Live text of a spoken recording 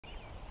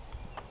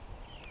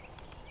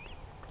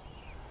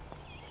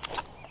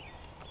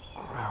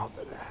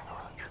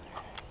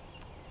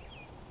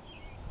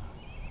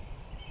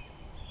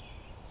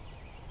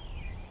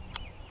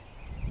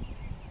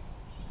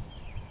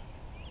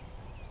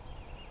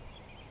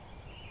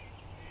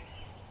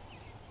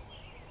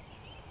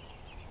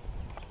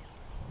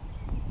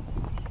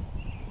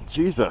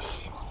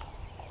Jesus.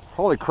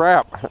 Holy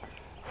crap.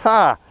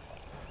 Ha!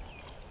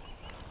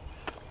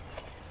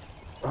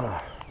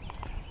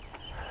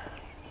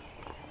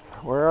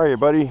 Where are you,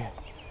 buddy?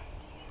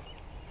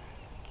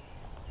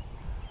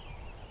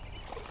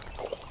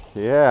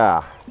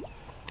 Yeah.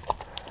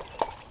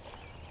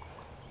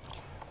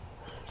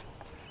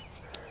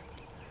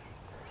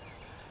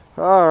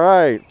 All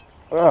right.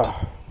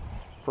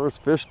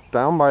 First fish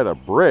down by the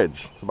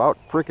bridge. It's about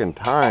freaking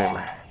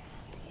time.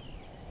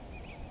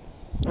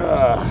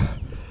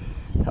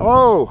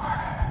 Hello.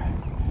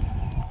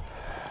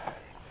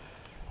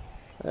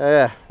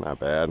 Not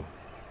bad.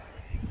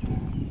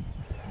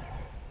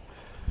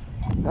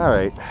 All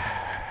right.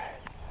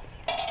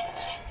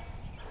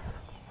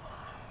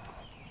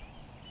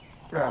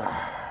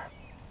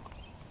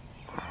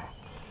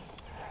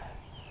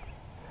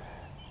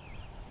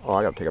 Oh,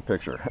 I gotta take a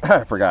picture.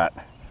 I forgot.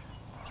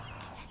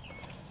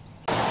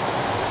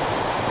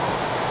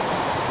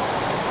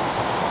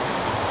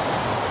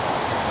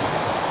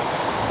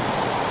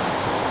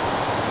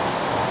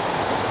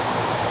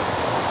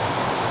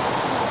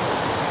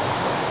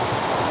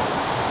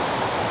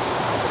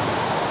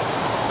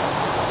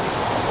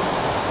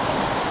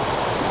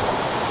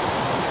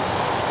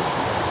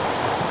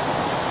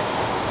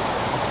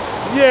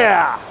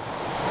 Yeah!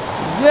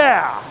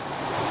 Yeah!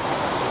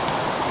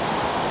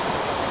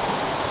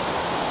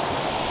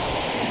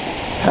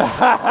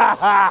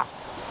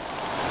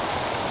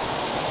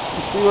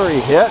 You see where he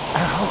hit?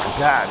 Oh my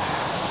God.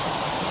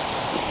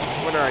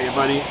 What are you,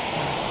 buddy?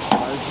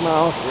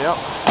 Largemouth, yep.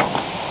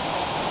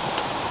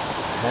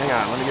 Hang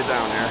on, let me get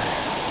down there.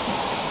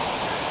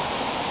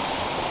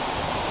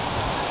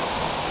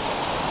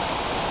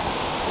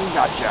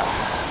 Gotcha.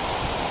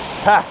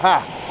 Ha ha!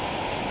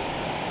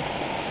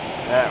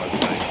 That was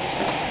nice.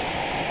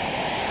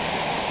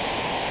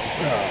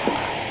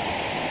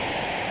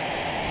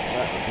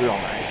 That was real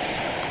nice.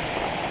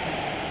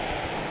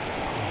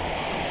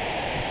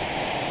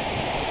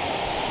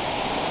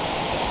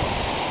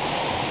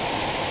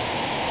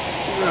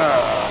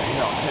 He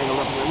got tangled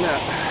up in the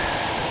net.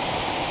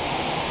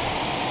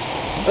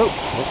 Oh.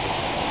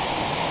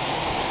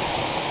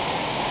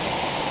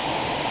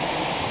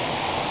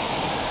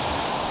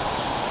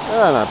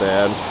 Not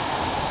bad.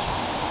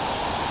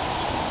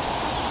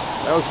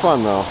 That was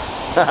fun though.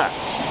 That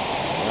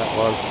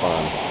was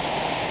fun.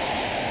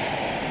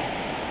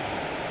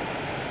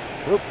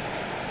 Oop.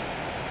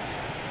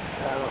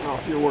 I don't know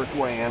if you're worth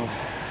weighing.